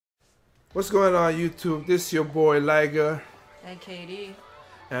What's going on YouTube? This is your boy Liger, And KD.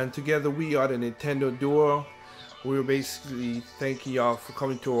 and together we are the Nintendo Duo. We're basically thanking y'all for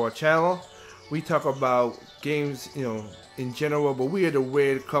coming to our channel. We talk about games, in general, but we are the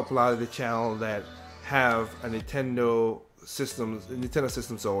weird couple out of the channel that have a Nintendo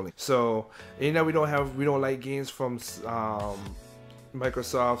systems only. So, we don't like games from Microsoft,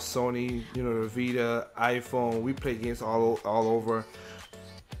 Sony, the Vita, iPhone. We play games all over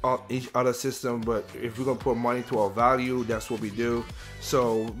each other system, but if we're gonna put money to our value, that's what we do.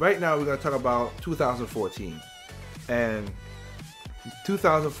 So right now we're gonna talk about 2014, and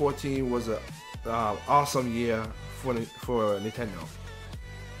 2014 was a awesome year for Nintendo.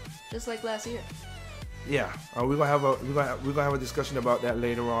 Just like last year. Yeah, we're gonna have a discussion about that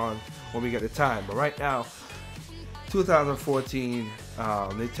later on when we get the time. But right now, 2014,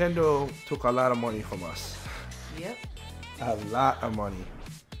 Nintendo took a lot of money from us. Yep. A lot of money.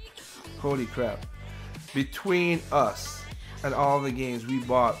 Holy crap. Between us and all the games we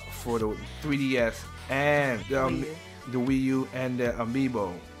bought for the 3DS and the Wii U and the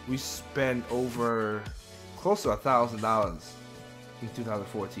Amiibo, we spent over close to $1,000 in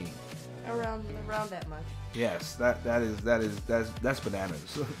 2014. Around that much. Yes, that's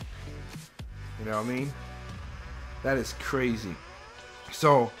bananas. You know what I mean? That is crazy.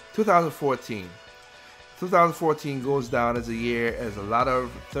 So 2014 goes down as a year as a lot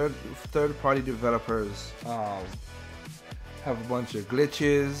of third-party developers have a bunch of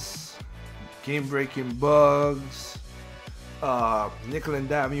glitches, game-breaking bugs, nickel and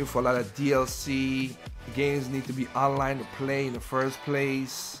dime you for a lot of DLC. Games need to be online to play in the first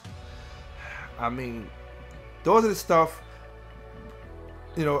place. I mean, those are the stuff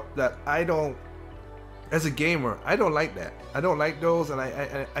that I don't. As a gamer, I don't like that. I don't like those, and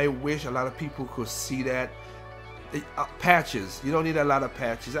I wish a lot of people could see that. Patches, you don't need a lot of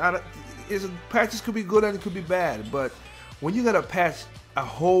patches. Patches could be good and it could be bad, but when you gotta patch a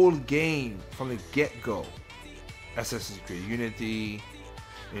whole game from the get-go, Assassin's Creed Unity,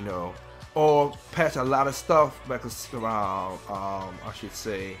 or patch a lot of stuff like I should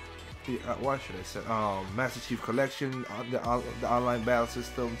say, what should I say? Master Chief Collection, the online battle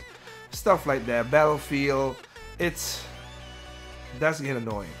systems. Stuff like that, Battlefield, that's getting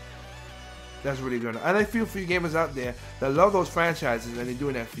annoying. That's really good. And I feel for you gamers out there that love those franchises and they're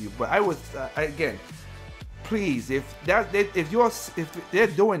doing that for you. But I would, again, please, if they're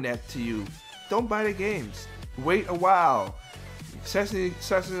doing that to you, don't buy the games. Wait a while.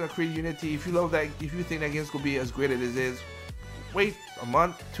 Assassin's Creed Unity, if you think that game's gonna be as great as it is, wait a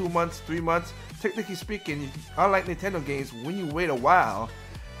month, 2 months, 3 months. Technically speaking, unlike Nintendo games, when you wait a while,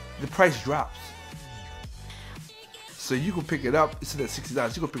 the price drops. So you can pick it up instead of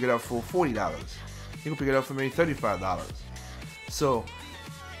 $60. You can pick it up for $40. You can pick it up for maybe $35. So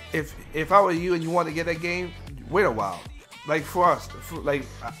if I were you and you want to get that game, wait a while. Like for us,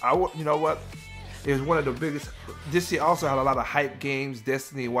 you know what? It was one of the biggest. This year also had a lot of hype games,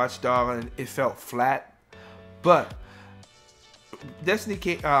 Destiny, Watch Dogs, and it felt flat. But Destiny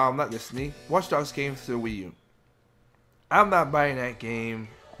came, not Destiny, Watch Dogs came to the Wii U. I'm not buying that game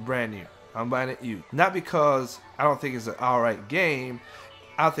brand new. I'm buying it used. Not because I don't think it's an alright game.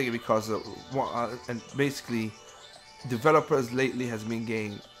 I think it because of and basically developers lately has been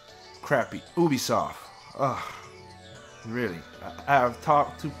getting crappy. Ubisoft. Really. I have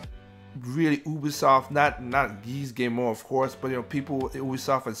talked to really Ubisoft, not these game more of course, but people at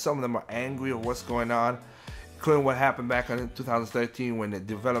Ubisoft, and some of them are angry at what's going on, including what happened back in 2013 when the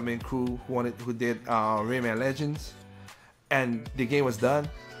development crew who did Rayman Legends, and the game was done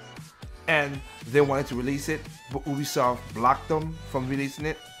and they wanted to release it, but Ubisoft blocked them from releasing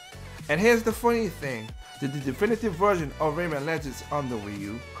it. And here's the funny thing, the definitive version of Rayman Legends on the Wii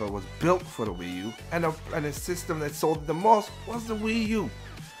U, because it was built for the Wii U, and the system that sold the most was the Wii U.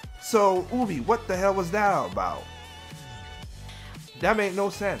 So Ubi, what the hell was that about? That made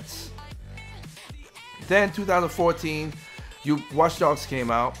no sense. Then 2014, Watch Dogs came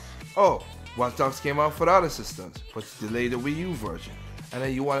out. Oh, Watch Dogs came out for the other systems, but you delayed the Wii U version. And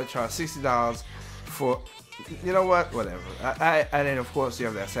then you want to charge $60 for, whatever. And then of course you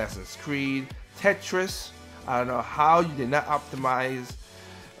have the Assassin's Creed, Tetris. I don't know how you did not optimize.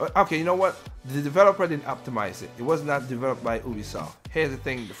 Okay, you know what? The developer didn't optimize it. It was not developed by Ubisoft. Here's the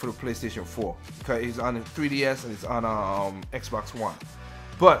thing for the PlayStation 4, because it's on the 3DS and it's on Xbox One.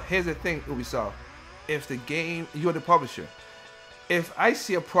 But here's the thing, Ubisoft. If the game, you're the publisher. If I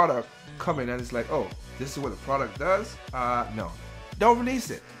see a product coming and it's like, oh, this is what the product does, no. Don't release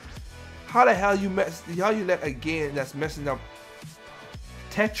it. How the hell you let a game that's messing up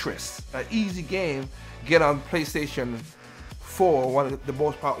Tetris, an easy game, get on PlayStation for one of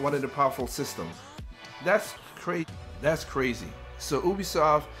the powerful systems. That's crazy. That's crazy. So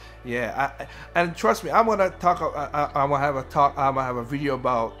Ubisoft, yeah, and trust me, I'm gonna talk. I'm gonna have a talk. I'm gonna have a video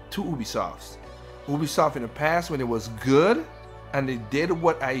about two Ubisofts. Ubisoft in the past when it was good, and they did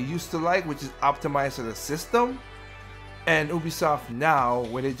what I used to like, which is optimize for the system, and Ubisoft now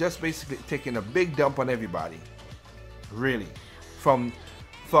when they're just basically taking a big dump on everybody. Really, from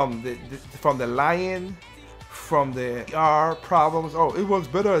the Lion, from the R problems. Oh, it works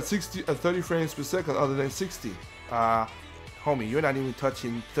better at 30 frames per second other than 60. Homie, you're not even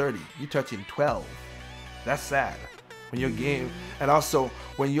touching 30. You're touching 12. That's sad. When your game, and also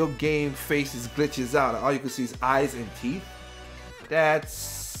when your game faces glitches out, and all you can see is eyes and teeth.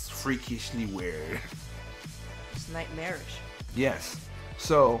 That's freakishly weird. It's nightmarish. Yes.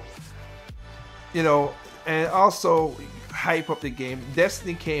 So, you know, and also hype up the game.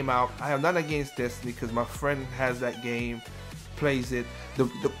 Destiny came out. I have nothing against Destiny because my friend has that game, plays it.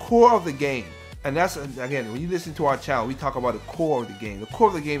 The core of the game, and that's, again, when you listen to our channel, we talk about the core of the game. The core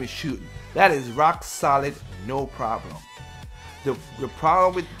of the game is shooting. That is rock solid, no problem. The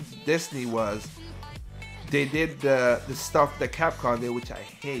problem with Destiny was they did the stuff that Capcom did, which I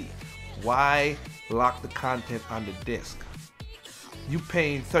hate. Why lock the content on the disc? You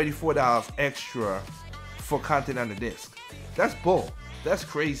paying $34 extra for content on the disc. That's bull. That's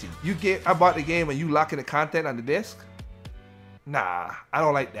crazy. I bought the game and you locking the content on the disc? Nah, I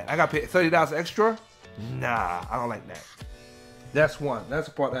don't like that. I got paid $30 extra? Nah, I don't like that. That's one. That's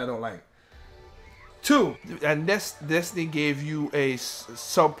the part that I don't like. Two, and Destiny gave you a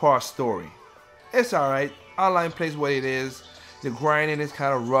subpar story. It's alright. Online plays what it is. The grinding is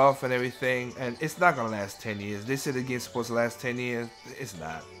kind of rough and everything, and it's not gonna last 10 years. They said the game's supposed to last 10 years. It's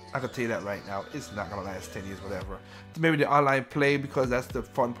not. I can tell you that right now. It's not gonna last 10 years, whatever. Maybe the online play because that's the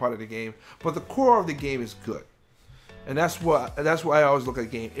fun part of the game. But the core of the game is good. And that's why I always look at a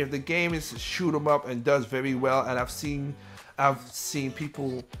game. If the game is shoot 'em up and does very well, and I've seen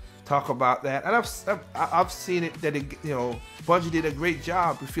people talk about that, and I've seen it that Bungie did a great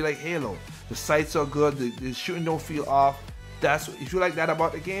job. We feel like Halo. The sights are good. The shooting don't feel off. If you like that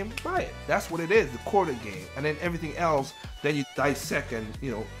about the game, buy it. That's what it is, the core of the game. And then everything else, then you dissect and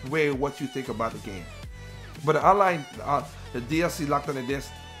weigh what you think about the game. But the online, the DLC locked on the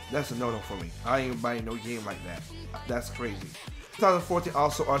disc, that's a no-no for me. I ain't buying no game like that. That's crazy. 2014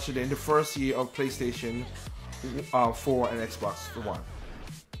 also ushered in the first year of PlayStation 4 and Xbox One.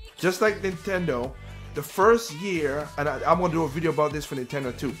 Just like Nintendo, the first year, and I'm going to do a video about this for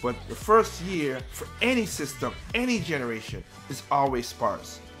Nintendo too, but the first year for any system, any generation, is always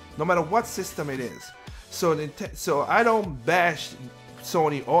sparse. No matter what system it is. So I don't bash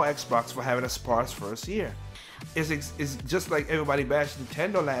Sony or Xbox for having a sparse first year. It's just like everybody bashed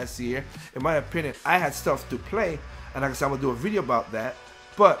Nintendo last year. In my opinion, I had stuff to play, and like I said, I'm going to do a video about that.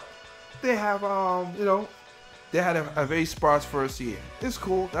 But they have, they had a very sparse first year. It's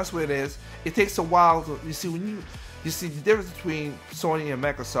cool. That's what it is. It takes a while to, you see, when you see the difference between Sony and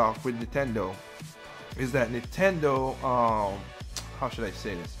Microsoft with Nintendo is that Nintendo, how should I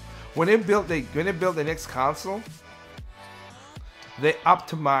say this? When they built the next console,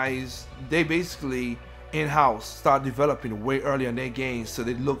 they basically in-house start developing way earlier in their games, so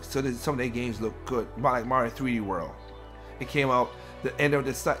some of their games look good. Like Mario 3D World, it came out the end of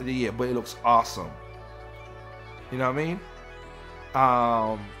the year, but it looks awesome. You know what I mean?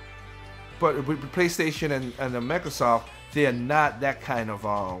 But with PlayStation and the Microsoft, they are not that kind of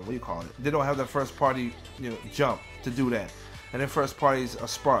what do you call it? They don't have the first party jump to do that, and their first parties are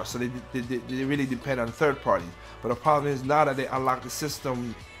sparse, so they really depend on third parties. But the problem is now that they unlock the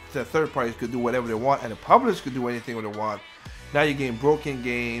system, the third parties could do whatever they want, and the publishers could do anything they want. Now you're getting broken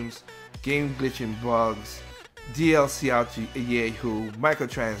games, game glitching bugs, DLC out to Yahoo,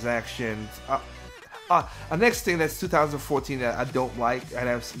 microtransactions. The next thing that's 2014 that I don't like, and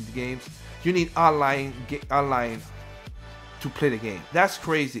I've seen the games, you need online to play the game. That's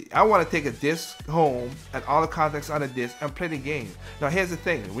crazy. I want to take a disc home and all the contents on the disc and play the game. Now here's the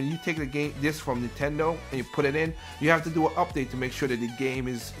thing: when you take the game disc from Nintendo and you put it in, you have to do an update to make sure that the game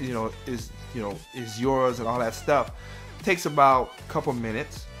is yours and all that stuff. It takes about a couple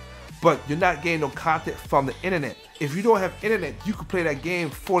minutes, but you're not getting no content from the internet. If you don't have internet, you can play that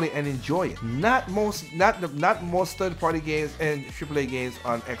game fully and enjoy it. Not most third-party games and AAA games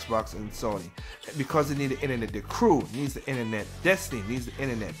on Xbox and Sony, because they need the internet. The Crew needs the internet. Destiny needs the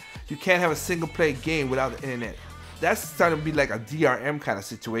internet. You can't have a single-player game without the internet. That's starting to be like a DRM kind of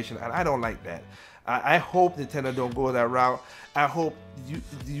situation, and I don't like that. I hope Nintendo don't go that route. I hope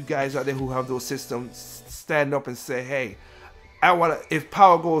you guys out there who have those systems stand up and say, hey, if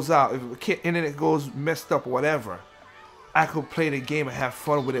power goes out, if internet goes messed up or whatever, I could play the game and have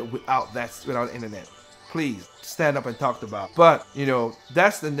fun with it without the internet. Please stand up and talk about. But you know,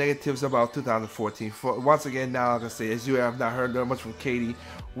 that's the negatives about 2014. Once again, now like I say, as you have not heard that much from Katie,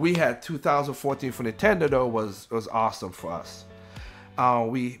 we had 2014 for Nintendo though was awesome for us.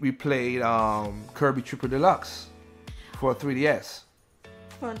 We played Kirby Triple Deluxe for 3DS.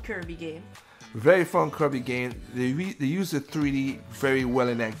 Fun Kirby game. Very fun Kirby game. They used the 3D very well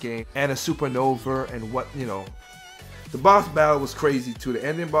in that game, and a Supernova and what you know. The boss battle was crazy too. The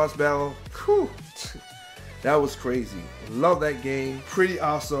ending boss battle, whew, that was crazy. Love that game. Pretty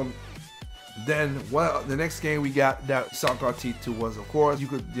awesome. Then the next game we got that Soccer T2 was, of course, you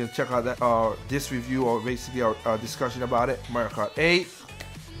could check out that this review or basically our discussion about it. Mario Kart 8.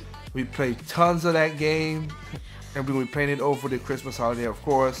 We played tons of that game, and we were playing it over the Christmas holiday, of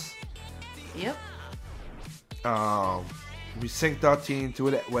course. Yep. We synced our team to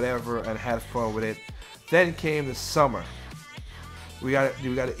it, whatever, and had fun with it. Then came the summer. We got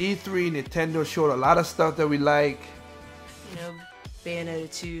an E3. Nintendo showed a lot of stuff that we like. You know,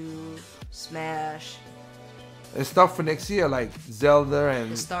 Bayonetta 2, Smash, and stuff for next year like Zelda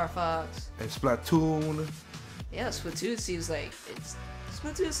and Star Fox and Splatoon. Yeah, Splatoon seems like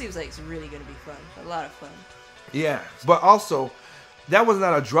it's really gonna be fun. A lot of fun. Yeah, but also that was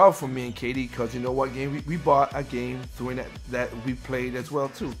not a draw for me and Katie because you know what game we bought a game doing that we played as well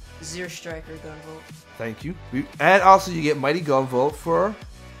too. Zero Striker Gunvolt. Thank you. And also you get Mighty Gunvolt for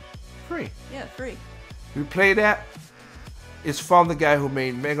free. Yeah, free. We played that. It's from the guy who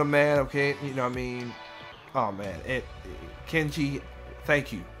made Mega Man, okay? You know what I mean? Oh man, Kenji,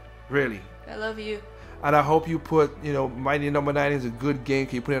 thank you. Really. I love you. And I hope you put, you know, Mighty Number 9 is a good game.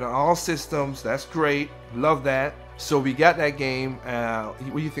 Can you put it on all systems? That's great. Love that. So we got that game.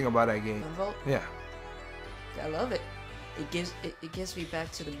 What do you think about that game? Gunvolt? Yeah. I love it. It gets me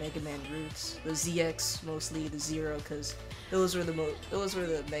back to the Mega Man roots. The ZX, mostly the Zero, because those were the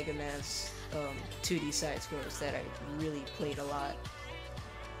Mega Man's 2D side scrollers that I really played a lot,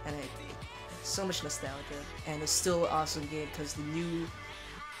 and so much nostalgia, and it's still an awesome game because the new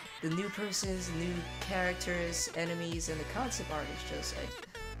persons, new characters, enemies, and the concept art is just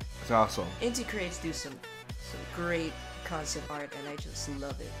it's awesome. Indie creators do some great concept art, and I just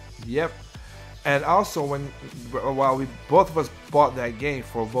love it. Yep. And also while we both of us bought that game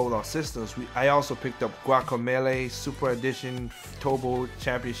for both our systems, I also picked up Guacamelee Super Edition, Turbo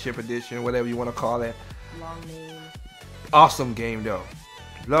Championship Edition, whatever you want to call it. Long name. Awesome game though.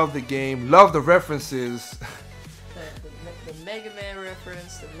 Love the game. Love the references. The Mega Man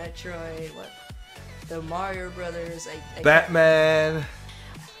reference, the Metroid, the Mario Brothers. Batman.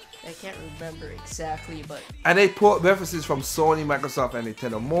 I can't remember exactly, but and they put references from Sony, Microsoft, and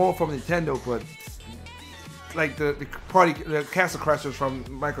Nintendo. More from Nintendo, but like the Castle Crashers from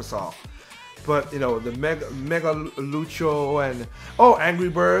Microsoft. But you know the Mega Lucho and Angry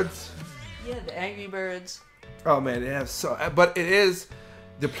Birds. Yeah, the Angry Birds. Oh man, they have but it is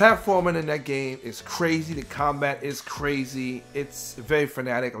the platforming in that game is crazy. The combat is crazy. It's very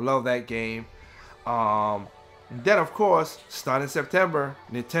frenetic. I love that game. Then of course, starting September,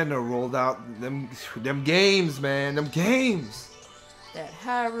 Nintendo rolled out them games, man. Them games. That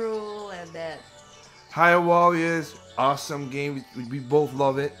Hyrule and that Hyrule Warriors, awesome game. We both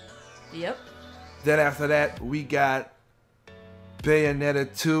love it. Yep. Then after that, we got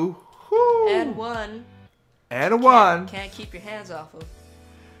Bayonetta 2. Woo! And 1. And 1. Can't keep your hands off of.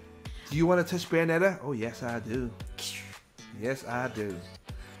 Do you want to touch Bayonetta? Oh yes, I do. Yes, I do.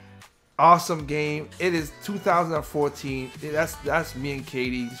 Awesome game. It is 2014. That's me and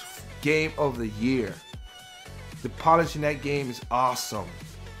Katie's game of the year. The polish in that game is awesome.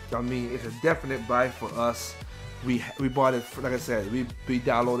 I mean, it's a definite buy for us. We bought it, like I said, we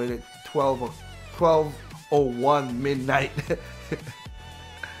downloaded it 12:01 midnight. You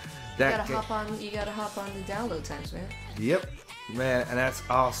gotta hop on the download times, man. Yep, man, and that's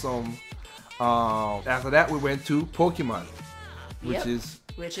awesome. After that, we went to Pokemon,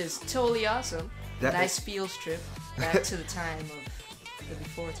 which is totally awesome. Nice field trip back to the time of the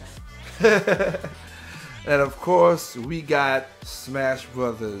before time. And of course, we got Smash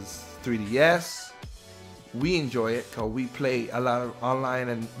Brothers 3DS. We enjoy it because we play a lot of online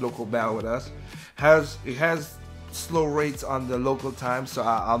and local battle with us. It has slow rates on the local time, so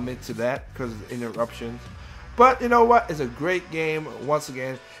I'll admit to that because of interruptions. But you know what? It's a great game. Once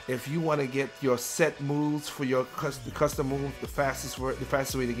again, if you want to get your set moves for your custom moves, the fastest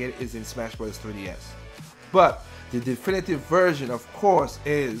way to get it is in Smash Bros. 3DS. But the definitive version, of course,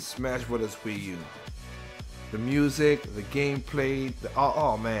 is Smash Bros. Wii U. The music, the gameplay,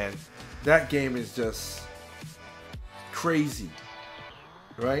 oh man, that game is just crazy,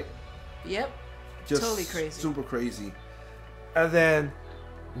 right? Yep. Just totally crazy. Super crazy. And then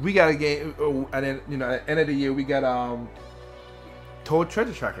we got a game, and then at the end of the year we got Toad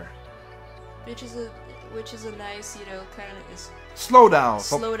Treasure Tracker. Which is a nice, kind of is Slow down.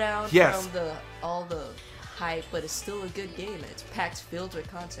 Yes. From all the hype, but it's still a good game. It's packed filled with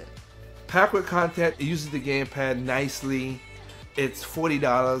content. Packed with content. It uses the gamepad nicely. It's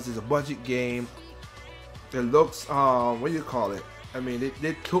 $40. It's a budget game. It looks what do you call it? I mean,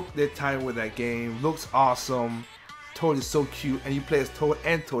 they took their time with that game. Looks awesome. Toad is so cute, and you play as Toad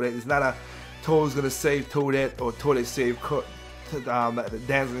and Toadette. It's not a Toad's gonna save Toadette or Toadette save the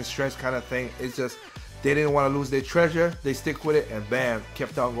dancing strength kind of thing. It's just they didn't want to lose their treasure. They stick with it, and bam,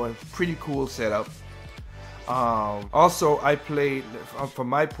 kept on going. Pretty cool setup. Also, I played from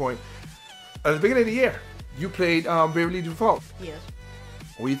my point at the beginning of the year. You played Bravely Default. Yes.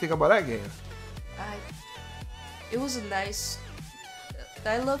 What do you think about that game? It was a nice.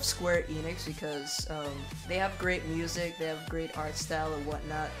 I love Square Enix because they have great music, they have great art style and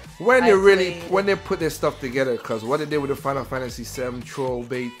whatnot. When they put their stuff together, because what they did with the Final Fantasy VII troll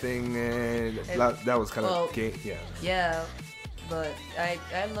bait thing, and that was kind of game, yeah. Yeah, but I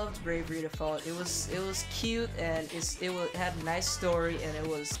loved Bravely Default. It was cute, and it had a nice story, and it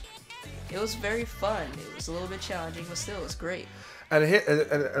was very fun. It was a little bit challenging, but still, it was great. And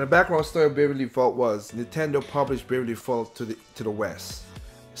the background story of Bravely Default was Nintendo published Bravely Default to the West.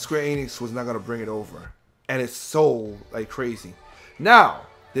 Square Enix was not gonna bring it over, and it sold like crazy. Now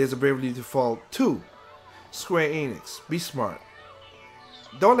there's a Bravely Default 2. Square Enix, be smart.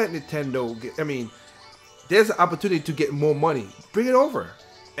 Don't let Nintendo get. I mean, there's an opportunity to get more money. Bring it over,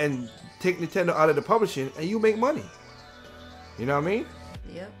 and take Nintendo out of the publishing, and you make money. You know what I mean?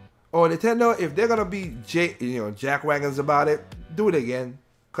 Yep. Or Nintendo, if they're gonna be jackwagons about it, do it again.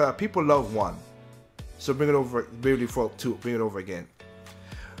 Cause people love 1, so bring it over. Bravely Default 2, bring it over again.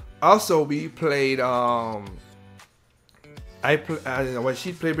 Also, we played. When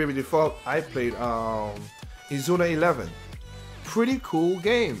she played Bravely Default, I played Izuna 11. Pretty cool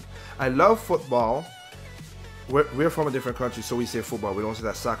game. I love football. We're from a different country, so we say football. We don't say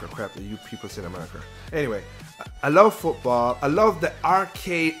that soccer crap that you people say in America. Anyway, I love football. I love the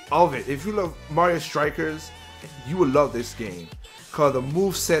arcade of it. If you love Mario Strikers, you will love this game. Cause the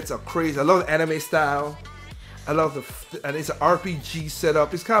move sets are crazy. I love the anime style. I love and it's an RPG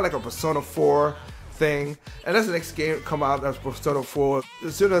setup. It's kind of like a Persona 4 thing. And that's the next game come out. That's Persona 4. The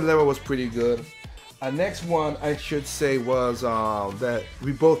Izuna level was pretty good. Our next one I should say was that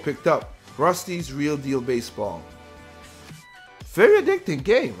we both picked up. Rusty's Real Deal Baseball. Very addicting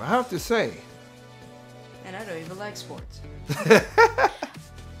game, I have to say. And I don't even like sports.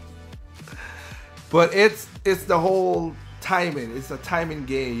 But it's the whole timing. It's a timing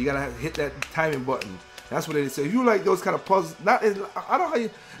game. You gotta hit that timing button. That's what it is. So if you like those kind of puzzles, I don't know how you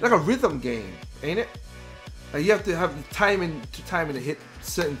like a rhythm game, ain't it? Like you have to have the timing to hit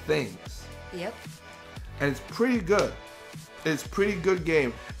certain things. Yep. And it's pretty good. It's a pretty good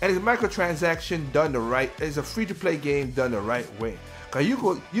game, and it's a microtransaction done the right. It's a free-to-play game done the right way. Cause you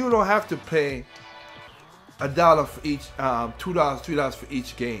don't have to pay $1 for each, $2, $3 for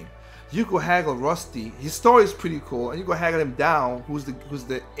each game. You could haggle Rusty. His story is pretty cool, and you could haggle him down. Who's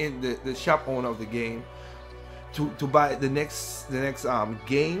the shop owner of the game to buy the next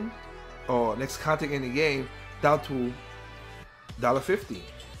game or next content in the game down to $1.50,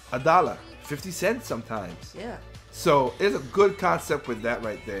 $1, 50 cents sometimes. Yeah. So it's a good concept with that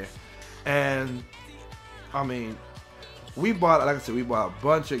right there. And I mean, we bought a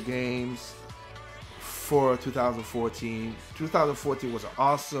bunch of games for 2014. 2014 was an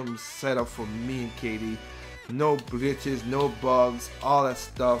awesome setup for me and Katie. No glitches, no bugs, all that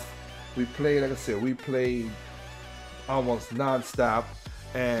stuff. We played, like I said, we played almost non-stop.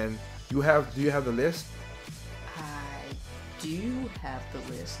 And do you have the list? I do have the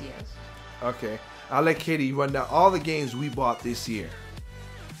list, yes. Okay. I'll let Katie run down all the games we bought this year,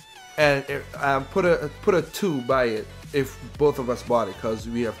 and put a 2 by it if both of us bought it, because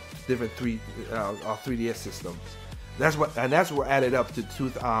we have different 3DS systems. That's what added up to the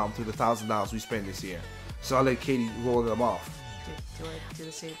 $1,000 we spent this year. So I'll let Katie roll them off. Do I do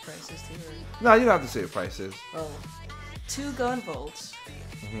the same prices to you? No, you don't have to say the prices. Oh, 2 Gunvolts.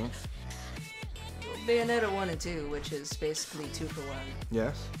 Mm-hmm. Bayonetta 1 and 2, which is basically 2 for 1.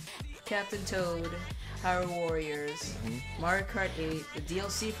 Yes. Captain Toad, Hyrule Warriors, Mario Kart 8, the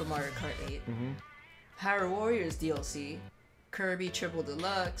DLC for Mario Kart 8, Hyrule Warriors DLC, Kirby Triple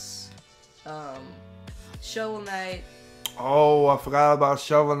Deluxe, Shovel Knight. Oh, I forgot about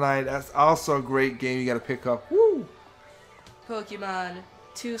Shovel Knight. That's also a great game you gotta pick up. Woo! Pokemon,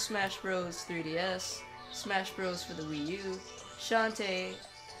 2 Smash Bros 3DS, Smash Bros for the Wii U, Shantae.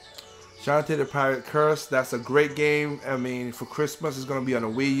 Shantae the Pirate Curse, that's a great game. I mean, for Christmas, it's going to be on a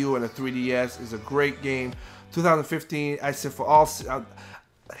Wii U and a 3DS. It's a great game. 2015, I said for all...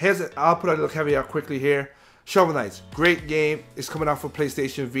 I'll put a little caveat quickly here. Shovel Knights, great game. It's coming out for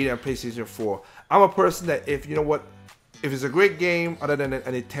PlayStation Vita and PlayStation 4. I'm a person that if it's a great game other than a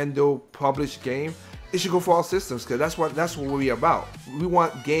Nintendo published game, it should go for all systems because that's what we're about. We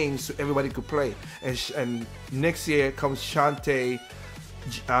want games so everybody could play. And next year comes Shantae,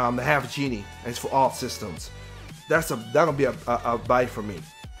 the Half Genie, and it's for all systems. That'll be a buy for me,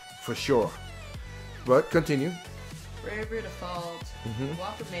 for sure. But continue. Bravely Default,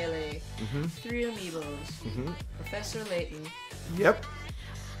 Guacamelee, 3 Amiibos, Professor Layton. Yep.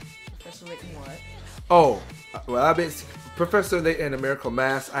 Professor Layton what? Oh, well, I been Professor Layton and the Miracle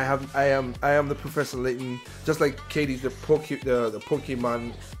Mask. I am the Professor Layton, just like Katie's the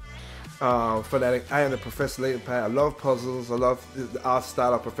Pokemon fanatic. I am the Professor Layton fan. I love puzzles. I love the art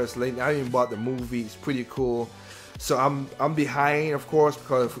style of Professor Layton. I even bought the movie. It's pretty cool. So I'm behind, of course,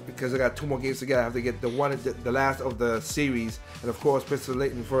 because I got 2 more games to get. I have to get the last of the series, and of course, Professor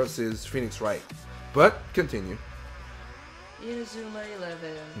Layton versus Phoenix Wright. But continue. Inazuma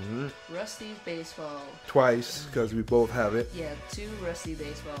 11, Rusty's Baseball. Twice, because we both have it. Yeah, 2 Rusty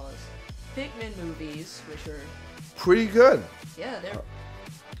Baseballs. Pikmin movies, which are pretty good. Yeah, they're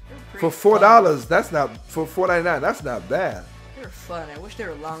for pretty $4. That's not for $4.99. That's not bad. They're fun. I wish they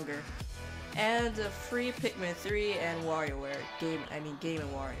were longer. And a free Pikmin 3 and WarioWare Game and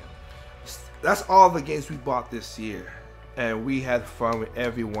Wario. That's all the games we bought this year, and we had fun with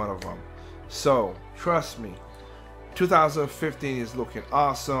every one of them. So trust me, 2015 is looking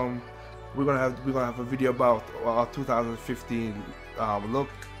awesome. We're gonna have a video about our 2015 outlook.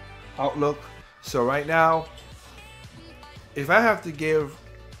 So right now, if I have to give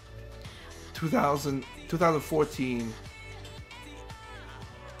 2014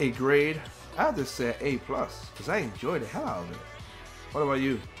 a grade, I'll just say A+, because I enjoyed the hell out of it. What about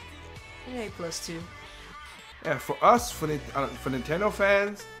you? An A+ too. Yeah, for us, for Nintendo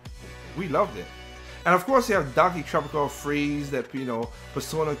fans, we loved it. And of course, you have Donkey Tropical Freeze, that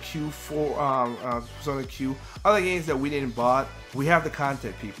Persona Q4, Persona Q, other games that we didn't bought. We have the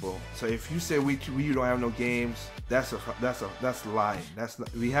content, people. So if you say we don't have no games, that's lying.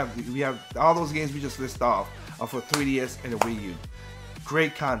 We have all those games we just list off are for 3DS and the Wii U.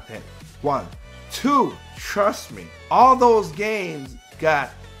 Great content. 1, 2. Trust me, all those games got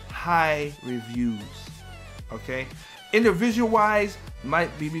high reviews. Okay, individual wise,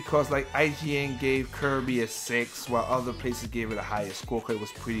 might be because like IGN gave Kirby a 6, while other places gave it a higher score because it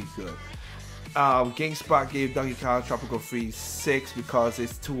was pretty good. GameSpot gave Donkey Kong Tropical Freeze 6 because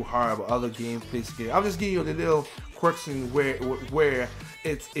it's too hard, but other places gave. I'm just giving you the little quirks in where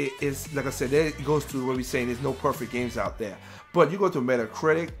it's like I said, there it goes to what we're saying. There's no perfect games out there, but you go to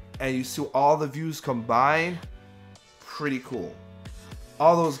Metacritic and you see all the views combined. Pretty cool.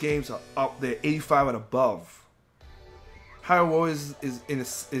 All those games are up there, 85 and above. Hyrule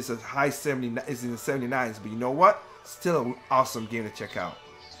is a high 70, is in the 79s, but you know what? Still an awesome game to check out.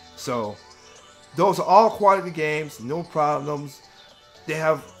 So those are all quality games, no problems. They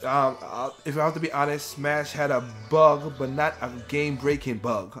have, if I have to be honest, Smash had a bug, but not a game-breaking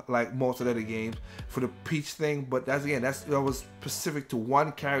bug like most of the other games for the Peach thing. But that was specific to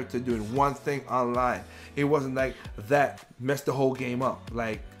one character doing one thing online. It wasn't like that messed the whole game up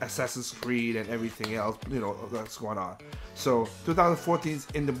like Assassin's Creed and everything else, that's going on. So 2014 is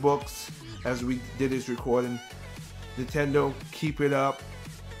in the books as we did this recording. Nintendo, keep it up.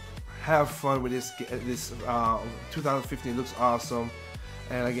 Have fun with this. 2015 looks awesome.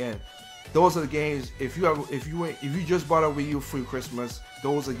 And again, those are the games. If you just bought a Wii U for Christmas,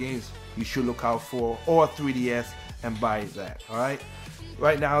 those are games you should look out for, or 3DS, and buy that. All right.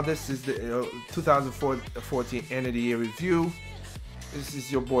 Right now, this is the 2014 end of the year review. This is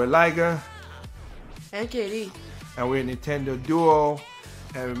your boy Liger and KD, and we're Nintendo Duo.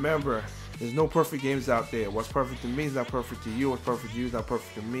 And remember, there's no perfect games out there. What's perfect to me is not perfect to you. What's perfect to you is not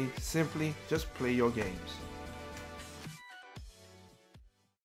perfect to me. Simply just play your games.